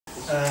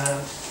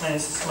My name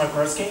is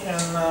Marecki,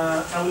 and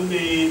I will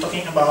be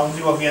talking about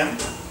MoreVM,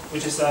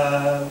 which is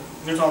a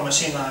virtual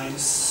machine I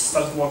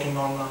started working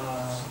on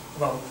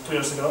about 2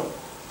 years ago.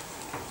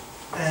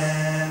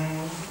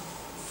 And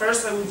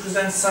first I will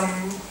present some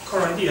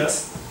core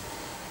ideas.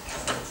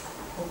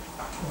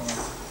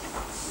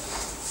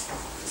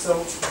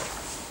 So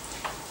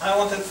I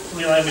wanted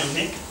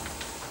reliability,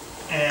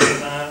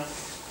 and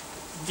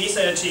this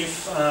I achieve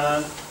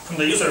from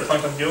the user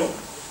point of view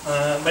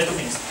by two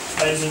things: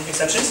 by using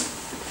exceptions,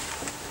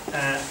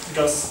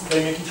 because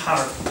they make it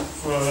hard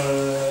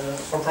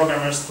for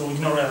programmers to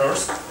ignore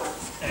errors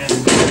and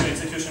do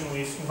execution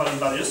with invalid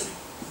values.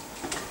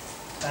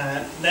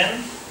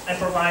 Then I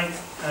provide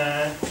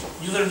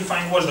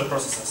user-defined watchdog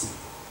processes.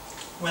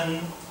 When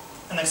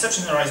an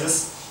exception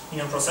arises in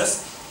your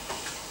process,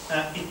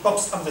 it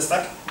pops up the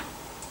stack,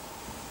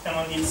 and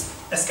when it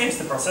escapes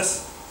the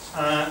process,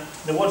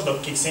 the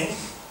watchdog kicks in,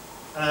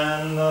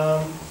 and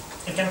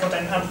it can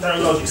contain arbitrary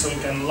logic, so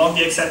you can log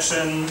the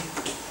exception,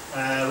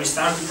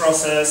 restart the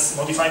process,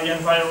 modify the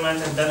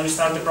environment, and then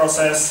restart the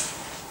process,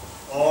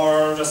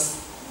 or just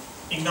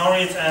ignore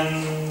it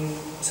and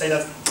say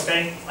that,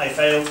 okay, I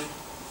failed,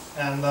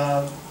 and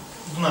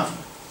do nothing.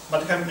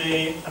 But you have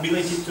the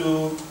ability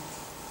to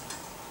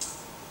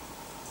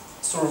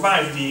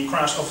survive the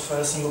crash of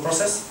a single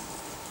process,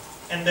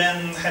 and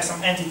then have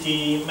some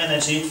entity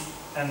manage it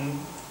and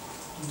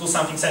do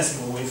something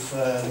sensible with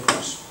the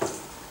crash.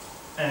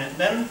 And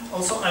then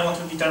also I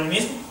wanted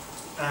determinism,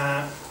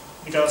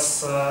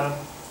 because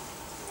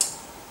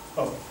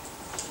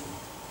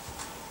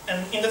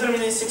an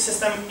indeterministic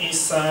system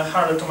is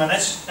harder to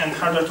manage and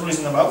harder to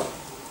reason about,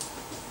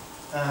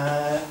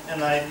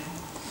 and I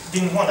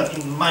didn't want that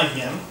in my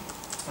VM,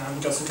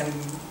 because you can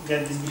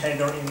get this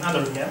behavior in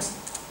other VMs.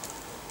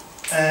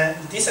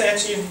 This I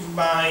achieved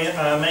by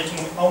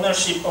making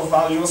ownership of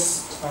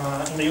values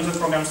in the user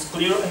programs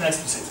clear and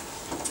explicit.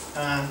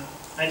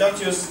 I don't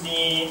use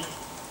the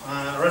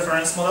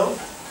reference model.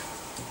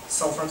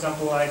 So, for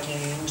example, like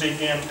in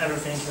JVM,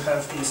 everything you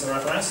have is a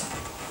reference.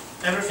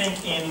 Everything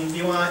in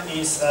Vua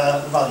is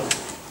a value.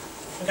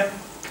 You can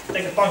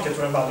take a pointer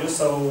to a value,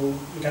 so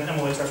you can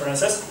emulate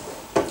references.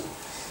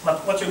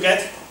 But what you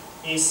get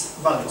is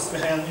values.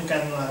 You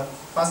can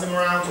pass them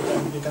around,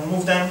 you can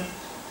move them.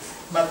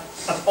 But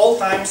at all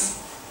times,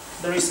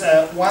 there is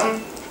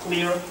one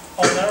clear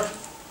owner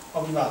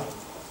of the value.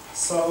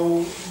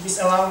 So this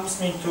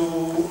allows me to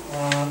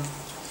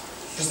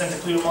present a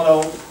clear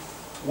model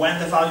when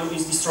the value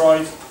is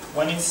destroyed,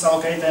 when it's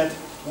allocated,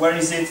 where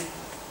is it,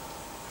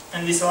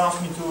 and this allows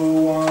me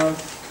to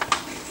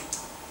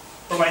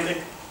provide a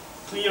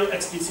clear,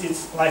 explicit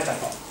lifetime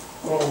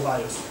for all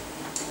values.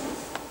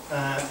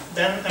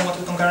 Then I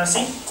wanted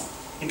concurrency,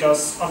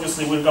 because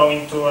obviously we're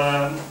going to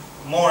a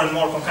more and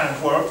more concurrent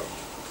world.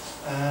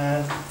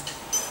 And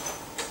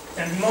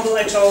the model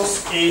I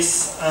chose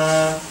is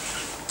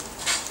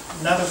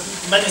that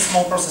of many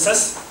small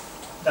processes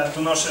that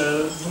do not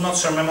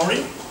share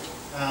memory,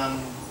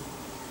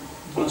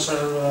 do not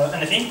share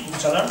anything with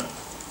each other,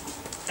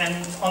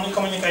 and only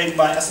communicate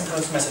by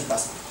asynchronous message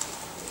passing.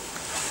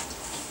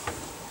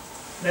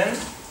 Then,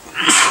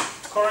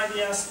 core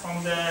ideas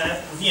on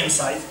the VM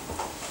side.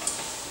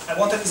 I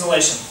wanted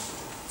isolation,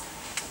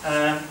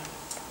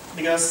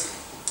 because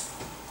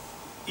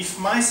if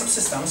my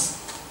subsystems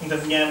in the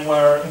VM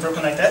were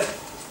interconnected,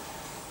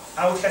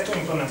 I would have to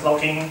implement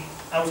locking,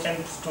 I would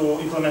have to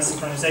implement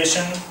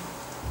synchronization,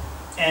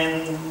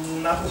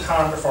 and that would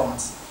harm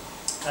performance.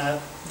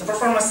 The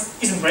performance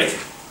isn't great,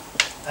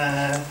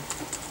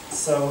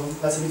 so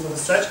that's a bit of a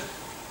stretch.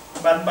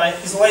 But by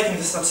isolating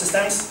the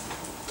subsystems,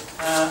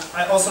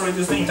 I also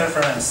reduce the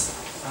interference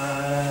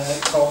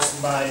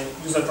caused by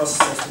user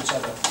processes to each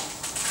other.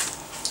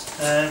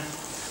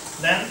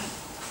 Then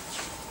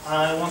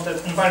I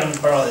wanted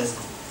environment parallelism,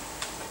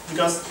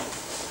 because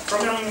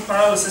programming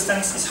parallel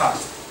systems is hard.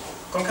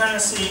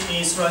 Concurrency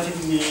is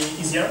relatively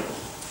easier,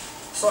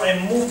 so I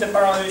moved the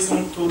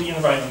parallelism to the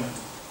environment.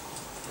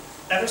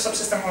 Every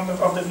subsystem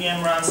of the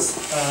VM runs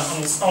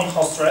on its own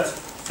host thread.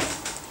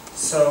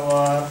 So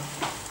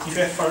if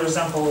you have, for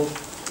example,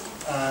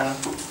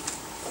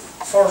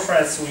 4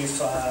 threads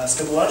with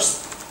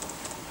schedulers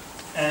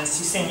and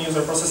 16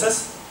 user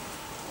processes,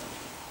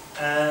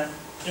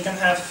 you can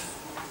have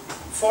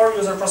 4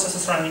 user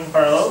processes running in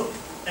parallel,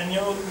 and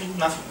you need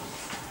nothing.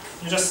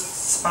 You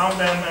just spawn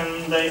them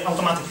and they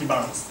automatically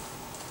balance.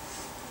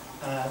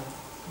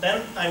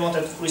 Then I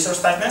wanted resource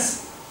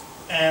tightness,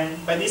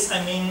 and by this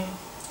I mean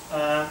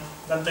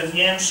that the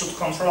VM should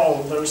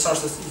control the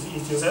resources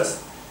it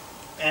uses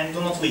and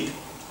do not leak.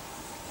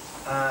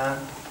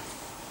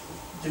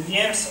 The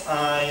VMs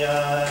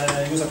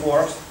I use at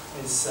work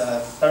is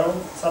Perl,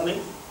 sadly,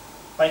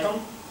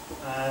 Python,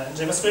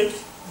 JavaScript.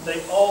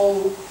 They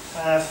all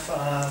have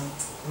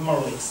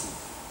memory leaks,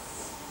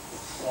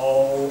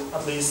 or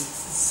at least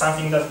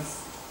something that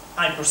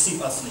I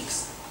perceive as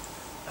leaks.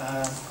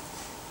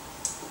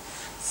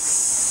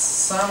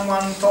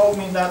 Someone told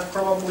me that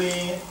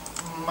probably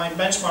my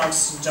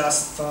benchmarks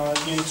just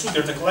didn't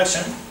trigger the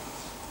collection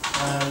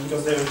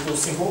because they were too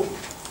simple.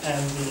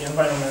 and the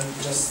environment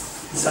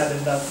just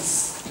decided that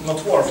it's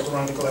not worth to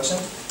run the collection.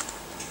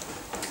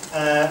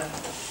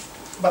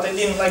 But I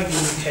didn't like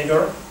this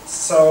behavior,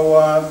 so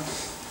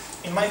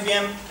in my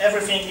VM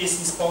everything is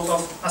disposed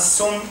of as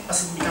soon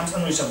as it becomes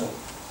unreachable.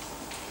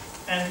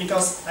 And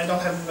because I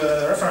don't have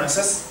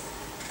references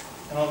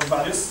and all the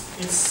values,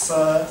 it's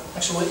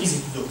actually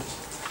easy to do.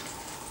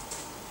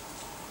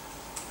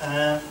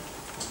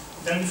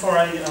 Then before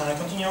I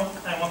continue,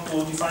 I want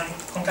to define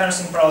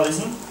concurrency and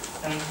parallelism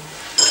and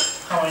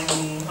how I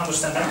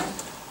understand them.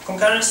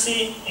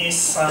 Concurrency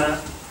is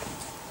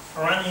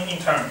running in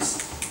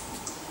terms.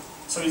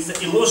 So it's the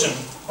illusion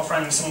of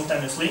running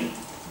simultaneously,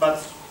 but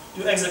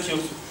you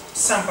execute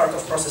some part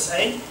of process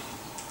A,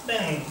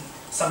 then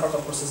some part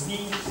of process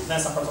B, then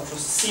some part of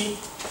process C,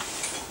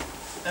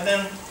 and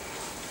then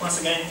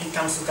once again it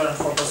comes to current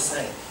for process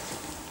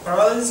A.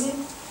 Parallelism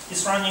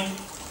is running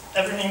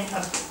everything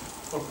at,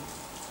 or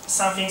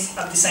some things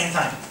at the same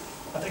time,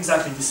 at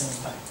exactly the same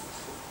time.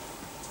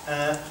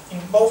 In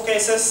both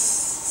cases,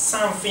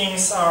 some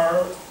things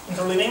are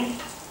interleaving,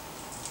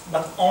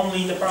 but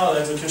only the parallel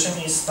execution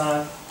is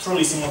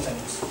truly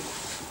simultaneous.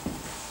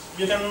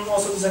 You can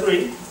also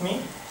disagree with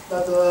me,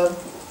 but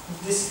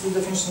this is the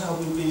definition I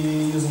will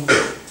be using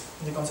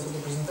in the concept of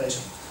the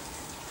presentation.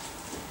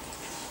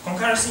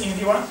 Concurrency in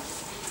V1,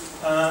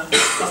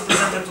 as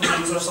presented to the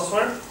user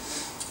software,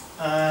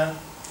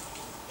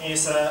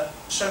 is a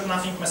shared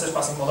nothing message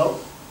passing model.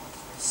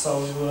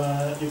 So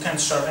you can't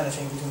share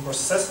anything between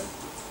processes.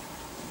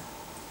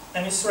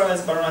 And it's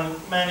realized by running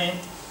many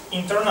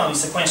internally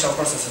sequential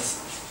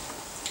processes.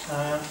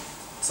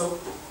 So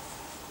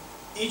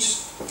each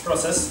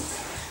process,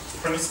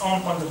 from its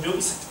own point of view,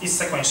 is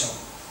sequential.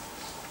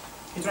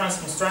 It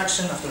runs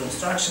instruction after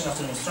instruction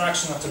after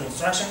instruction after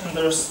instruction, and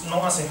there's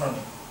no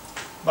asynchrony.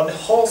 But the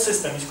whole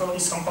system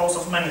is composed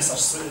of many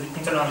such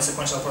internally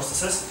sequential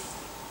processes,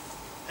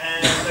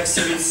 and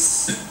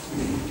exhibits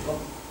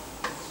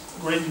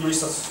great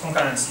degrees of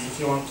concurrency if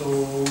you want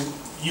to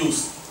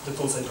use the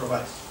tools they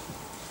provide.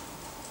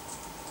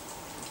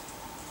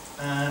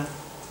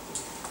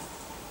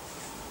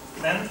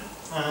 Then,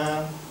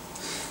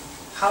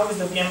 how is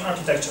the VM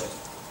architecture?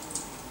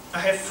 I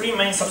have three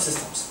main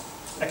subsystems.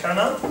 A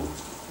kernel,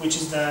 which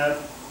is the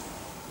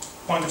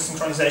point of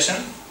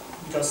synchronization,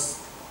 because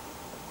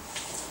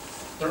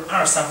there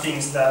are some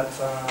things that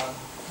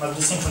must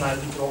be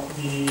synchronized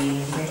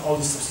between all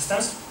these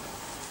subsystems.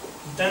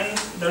 Then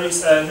there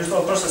is a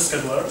virtual process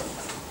scheduler,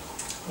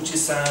 which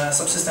is a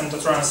subsystem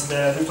that runs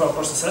the virtual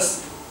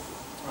processes,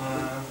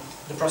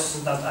 the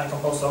processes that I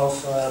composed of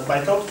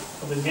bytecode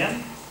for the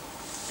VM.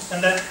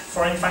 And then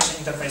foreign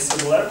function interface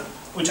scheduler,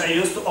 which I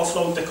use to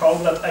offload the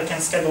code that I can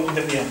schedule in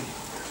the VM.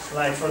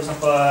 Like, for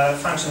example,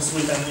 functions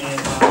written in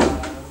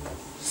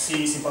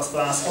C, C++,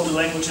 all the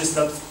languages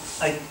that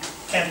I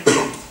can't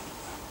do.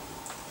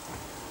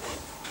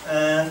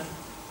 And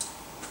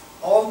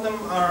all of them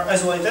are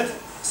isolated,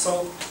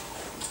 so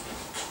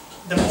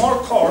the more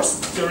cores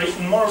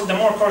the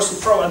more cores you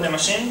throw at the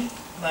machine,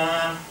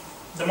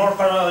 the more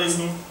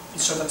parallelism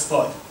it should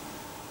exploit.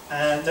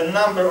 And the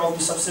number of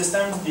the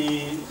subsystems,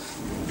 the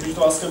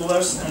virtual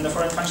schedulers and the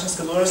foreign function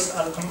schedulers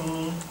are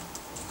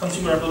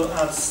configurable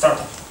at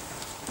startup.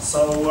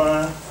 So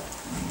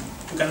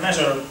you can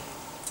measure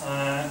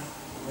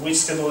which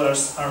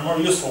schedulers are more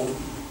useful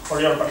for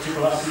your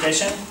particular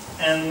application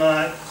and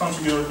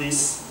configure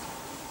this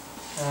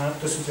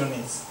to suit your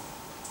needs.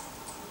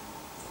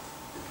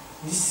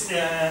 This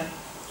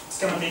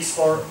schematics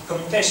for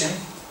communication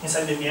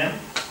inside the VM.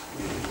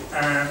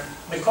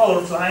 The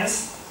colored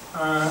lines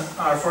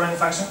are foreign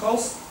function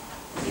calls,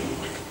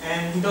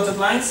 and the dotted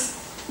lines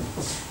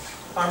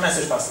are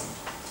message passing.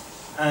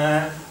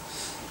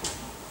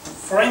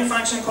 Foreign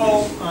function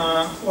call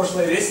works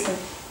like this.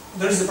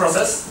 There is a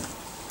process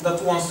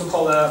that wants to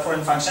call a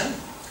foreign function,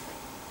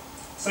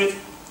 so it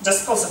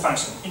just calls a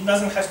function. It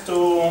doesn't have to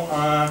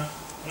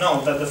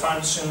know that the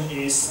function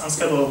is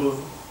unschedulable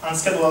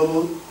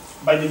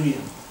by the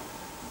VM.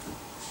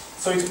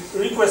 So it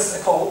requests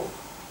a call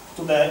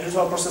to the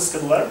virtual process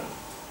scheduler,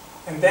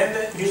 and then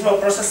the virtual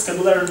process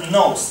scheduler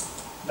knows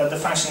that the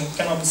function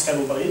cannot be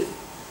scheduled by it.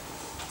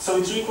 So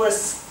it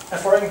requests a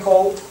foreign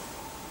call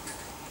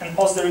and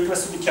posts the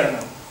request to the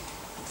kernel.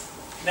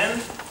 Then,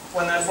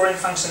 when a foreign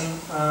function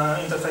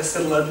interface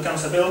scheduler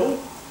becomes available,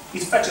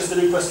 it fetches the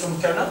request from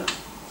the kernel.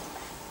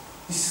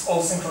 This is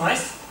all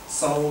synchronized,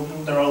 so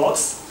there are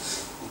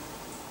logs.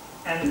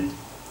 And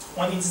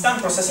when it's done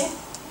processing,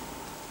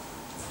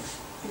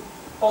 it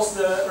posts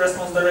the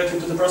response directly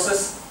to the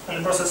process, and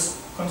the process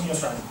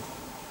continues running.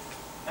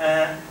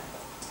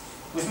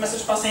 With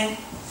message passing,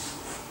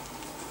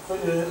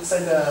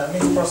 say the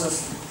middle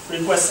process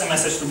requests a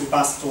message to be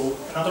passed to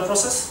another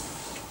process,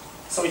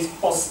 so it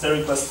posts the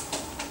request,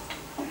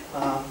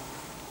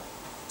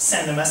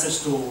 send a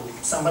message to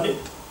somebody.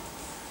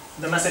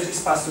 The message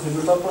is passed to the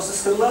virtual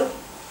process scheduler,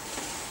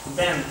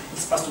 then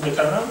it's passed to the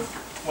kernel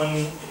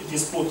when it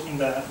is put in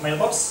the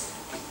mailbox,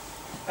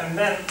 and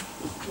then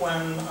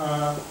when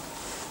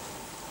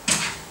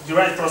the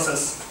right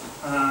process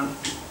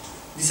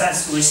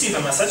decides to receive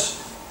a message,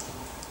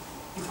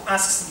 it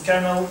asks the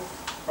kernel,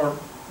 or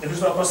the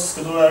virtual process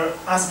scheduler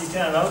asks the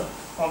kernel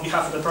on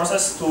behalf of the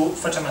process to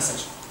fetch a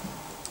message.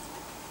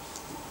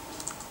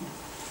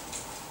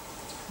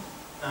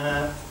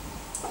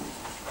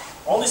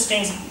 All these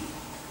things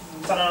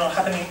that are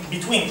happening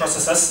between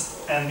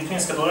processes and between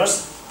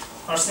schedulers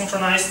are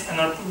synchronized and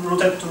are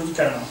routed to the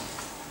kernel.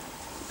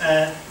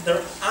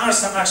 There are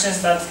some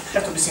actions that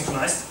have to be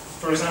synchronized.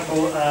 For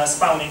example,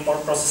 spawning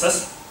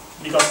processes,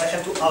 because I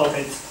have to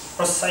allocate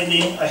process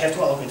ID, I have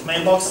to allocate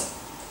mailbox,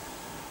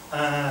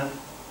 I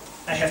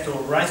have to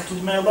write to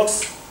the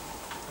mailbox,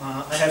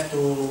 I have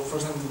to, for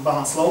example,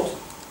 balance load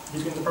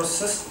between the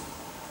processes,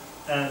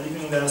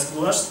 between the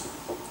schedulers.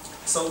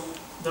 So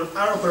there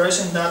are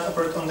operations that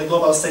operate on the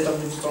global state of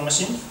the virtual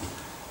machine,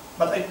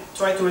 but I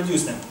try to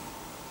reduce them.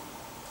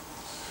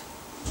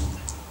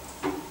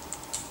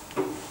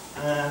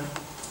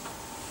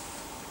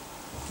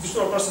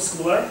 Virtual process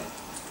scheduler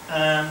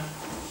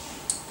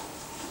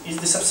is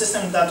the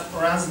subsystem that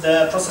runs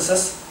the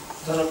processes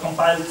that are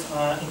compiled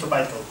into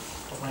bytecode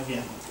of my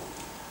VM.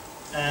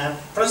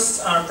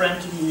 Processes are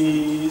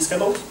preemptively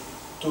scheduled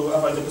to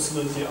avoid the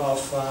possibility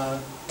of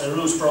a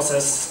root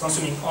process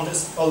consuming all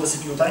the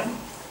CPU time.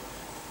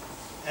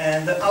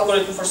 And the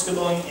algorithm for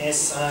scheduling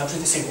is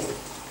pretty simple.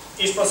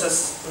 Each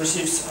process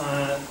receives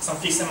some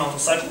fixed amount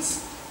of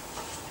cycles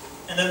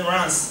and then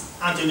runs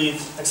until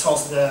it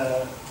exhausts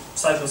the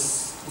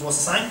cycles it was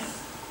assigned,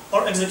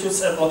 or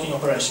executes a blocking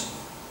operation.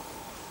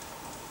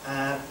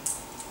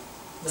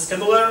 The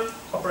scheduler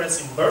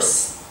operates in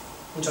bursts,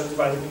 which are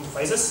divided into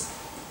phases.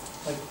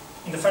 Like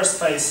in the first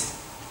phase,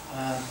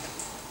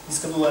 the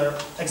scheduler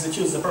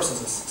executes the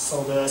processes,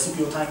 so the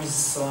CPU time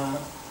is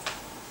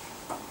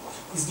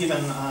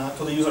given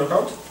to the user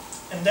code,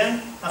 and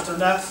then after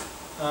that,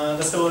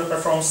 the scheduler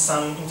performs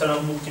some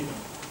internal bookkeeping,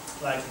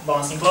 like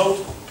balancing load,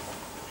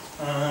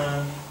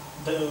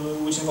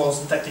 which involves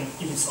detecting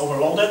if it's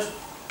overloaded,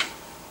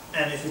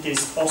 and if it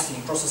is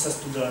posting processes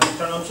to the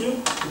kernel queue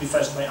to be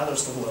fetched by other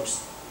schedulers.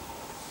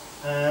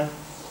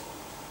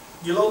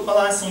 The load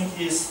balancing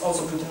is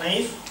also pretty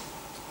naive,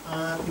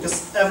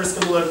 because every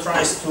scheduler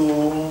tries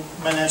to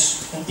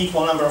manage an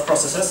equal number of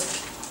processes.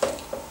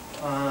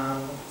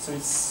 So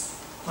it's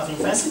nothing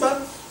fancy,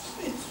 but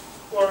it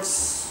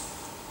works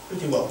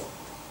pretty well.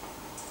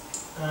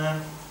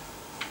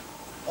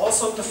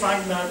 Also, the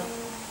fact that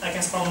I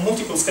can spawn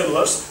multiple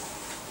schedulers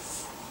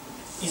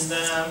is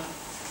the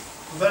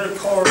very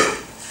core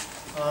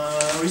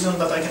reason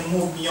that I can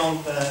move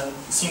beyond the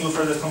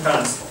single-threaded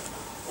concurrency.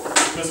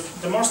 Because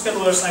the more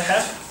schedulers I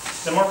have,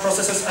 the more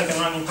processes I can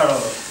run in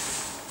parallel.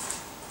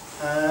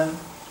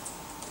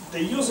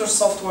 The user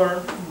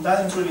software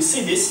doesn't really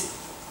see this,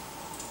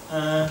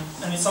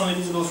 and it's only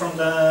visible from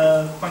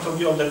the point of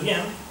view of the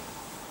VM,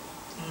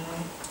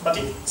 but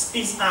it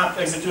speeds up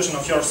execution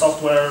of your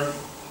software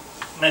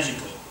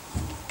magically.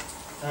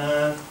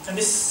 And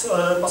this is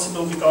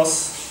possible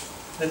because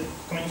the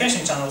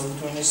communication channels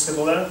between each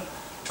scheduler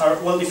are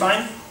well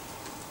defined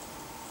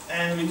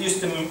and reduced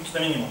to the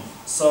minimum.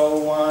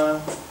 So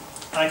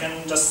I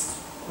can just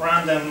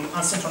run them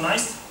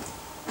unsynchronized,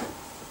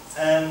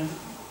 and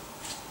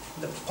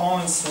the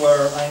points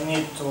where I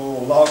need to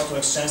log to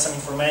exchange some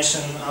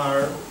information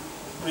are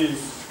really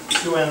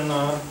few and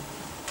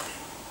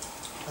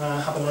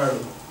happen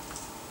rarely.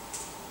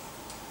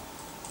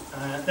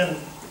 Then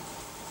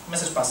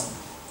message passing.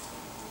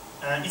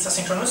 It's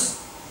asynchronous,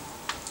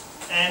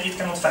 and it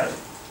cannot fail,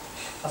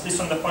 at least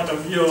from the point of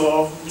view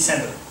of the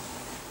sender.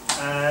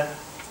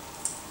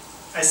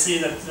 I see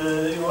that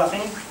you're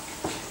laughing.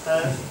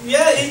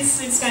 Yeah,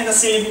 it's kind of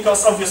silly,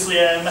 because obviously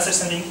a message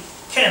sending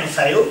can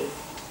fail,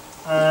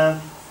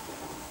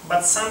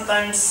 but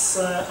sometimes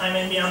I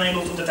may be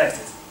unable to detect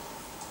it.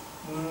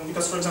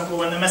 Because, for example,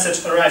 when a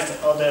message arrived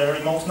on the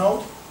remote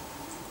node,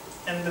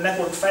 and the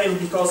network failed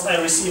because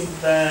I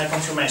received the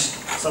confirmation.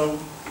 So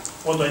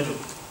what do I do?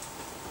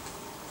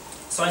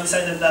 So I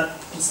decided that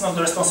it's not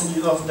the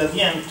responsibility of the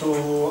VM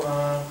to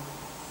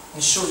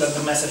ensure that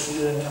the message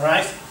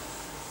arrived,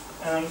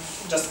 and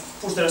just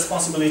push the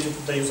responsibility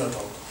to the user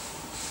code.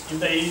 If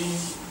they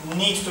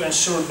need to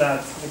ensure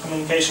that the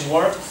communication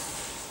worked,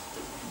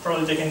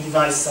 probably they can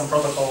devise some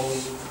protocol,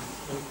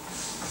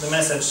 the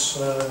message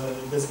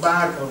gets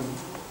back, or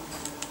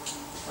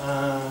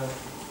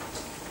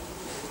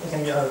it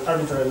can be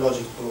arbitrary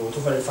logic to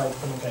verify the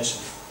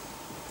communication.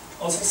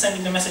 Also,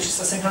 sending the message is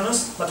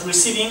asynchronous, but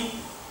receiving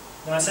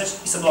the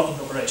message is a blocking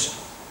operation.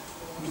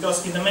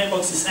 Because if the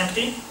mailbox is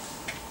empty,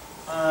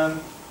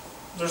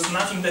 there's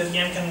nothing that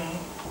VM can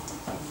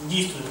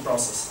give to the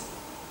process.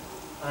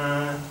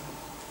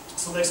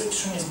 So the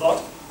execution is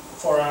blocked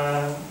for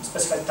a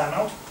specified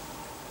timeout.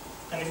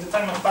 And if the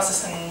timeout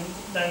passes and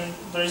then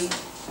there is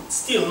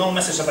still no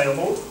message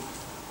available,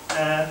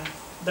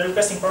 the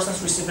requesting person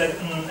receives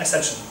an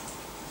exception.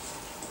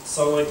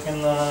 So it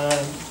can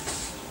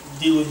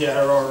deal with the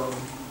error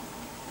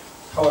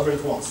however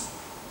it wants.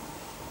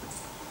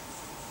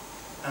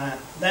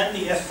 Then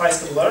the FFI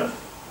scheduler,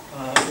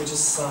 which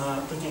is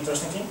a pretty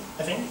interesting thing,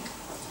 I think.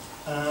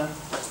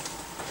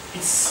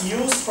 it's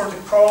used for the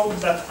code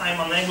that I'm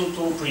unable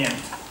to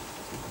preempt.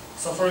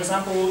 So for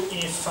example,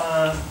 if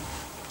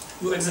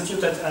you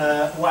executed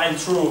a while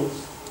true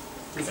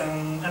with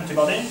an empty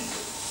body,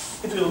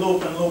 it will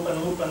loop and loop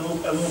and loop and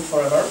loop and loop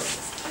forever.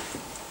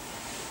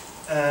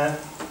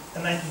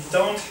 And I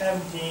don't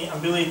have the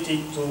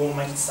ability to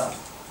make it stop.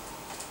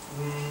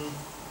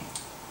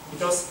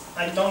 Because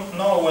I don't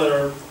know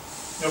whether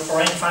your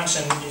foreign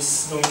function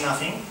is doing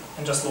nothing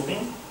and just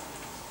looping,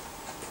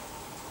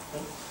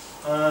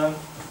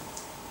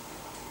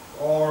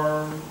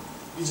 or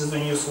it's just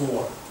doing useful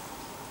work.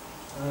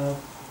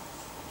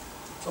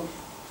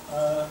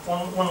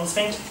 One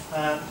thing,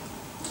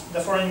 the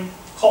foreign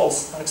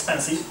calls are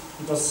expensive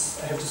because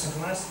I have to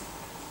synchronize,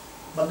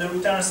 but the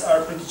returns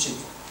are pretty cheap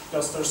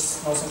because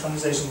there's no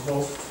synchronization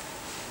involved.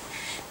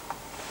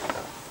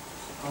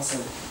 Also,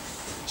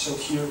 show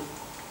here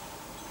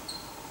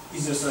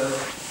is just a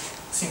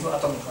simple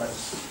atomic write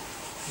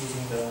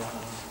using the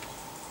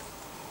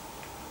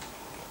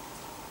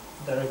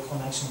direct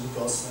connection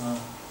because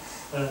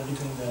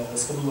between the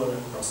scheduler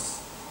and the process.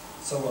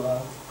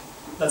 So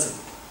that's it.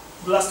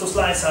 The last two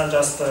slides are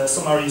just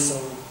summary, so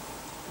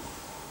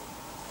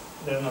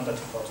they're not that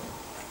important.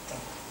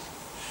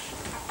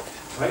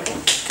 Right.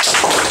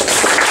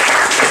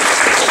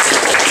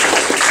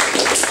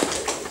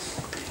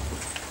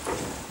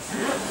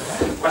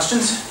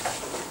 Questions?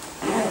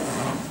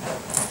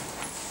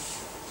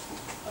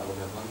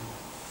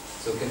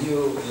 So can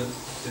you,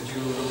 did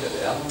you look at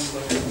Erlang?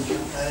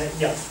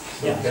 Yeah.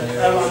 So Yeah. can you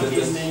Erlang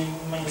is the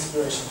main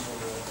inspiration for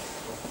the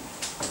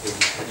okay,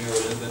 can you a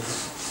little bit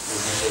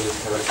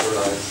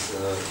characterize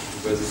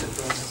where the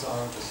differences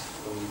are, just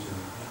for me to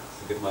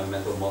get my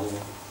mental model?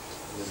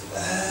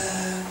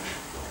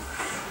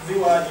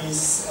 Vua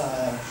is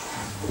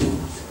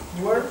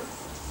newer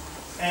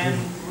and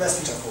less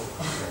featureful.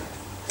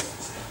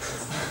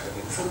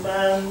 So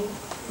then,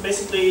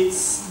 basically,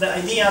 the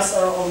ideas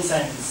are all the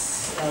same.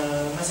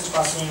 Message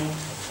passing,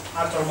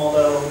 actor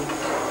model,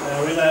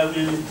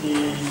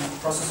 reliability,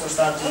 processor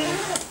starting.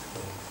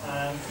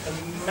 The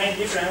main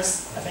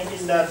difference, I think,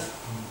 is that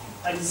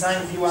I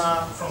designed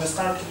Vua from the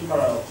start to be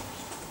parallel.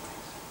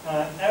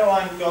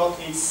 Erlang got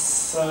its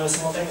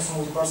simultaneous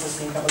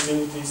multiprocessing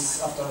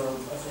capabilities after,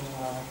 I think,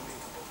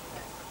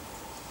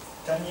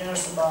 10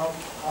 years about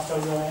after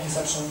the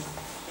inception.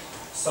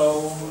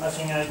 So I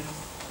think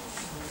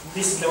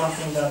this is the one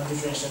thing that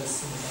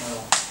differentiates in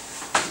Erlang.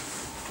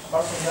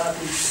 Apart from that,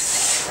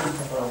 it's pretty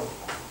comparable.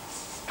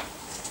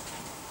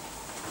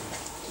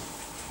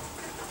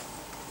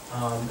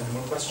 Any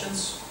more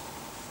questions?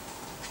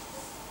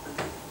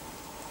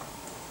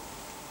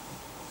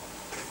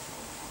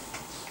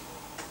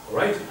 All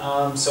right.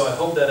 So I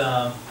hope that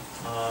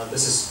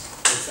this is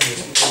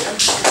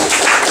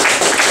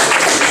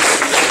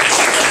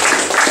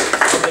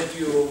that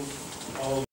you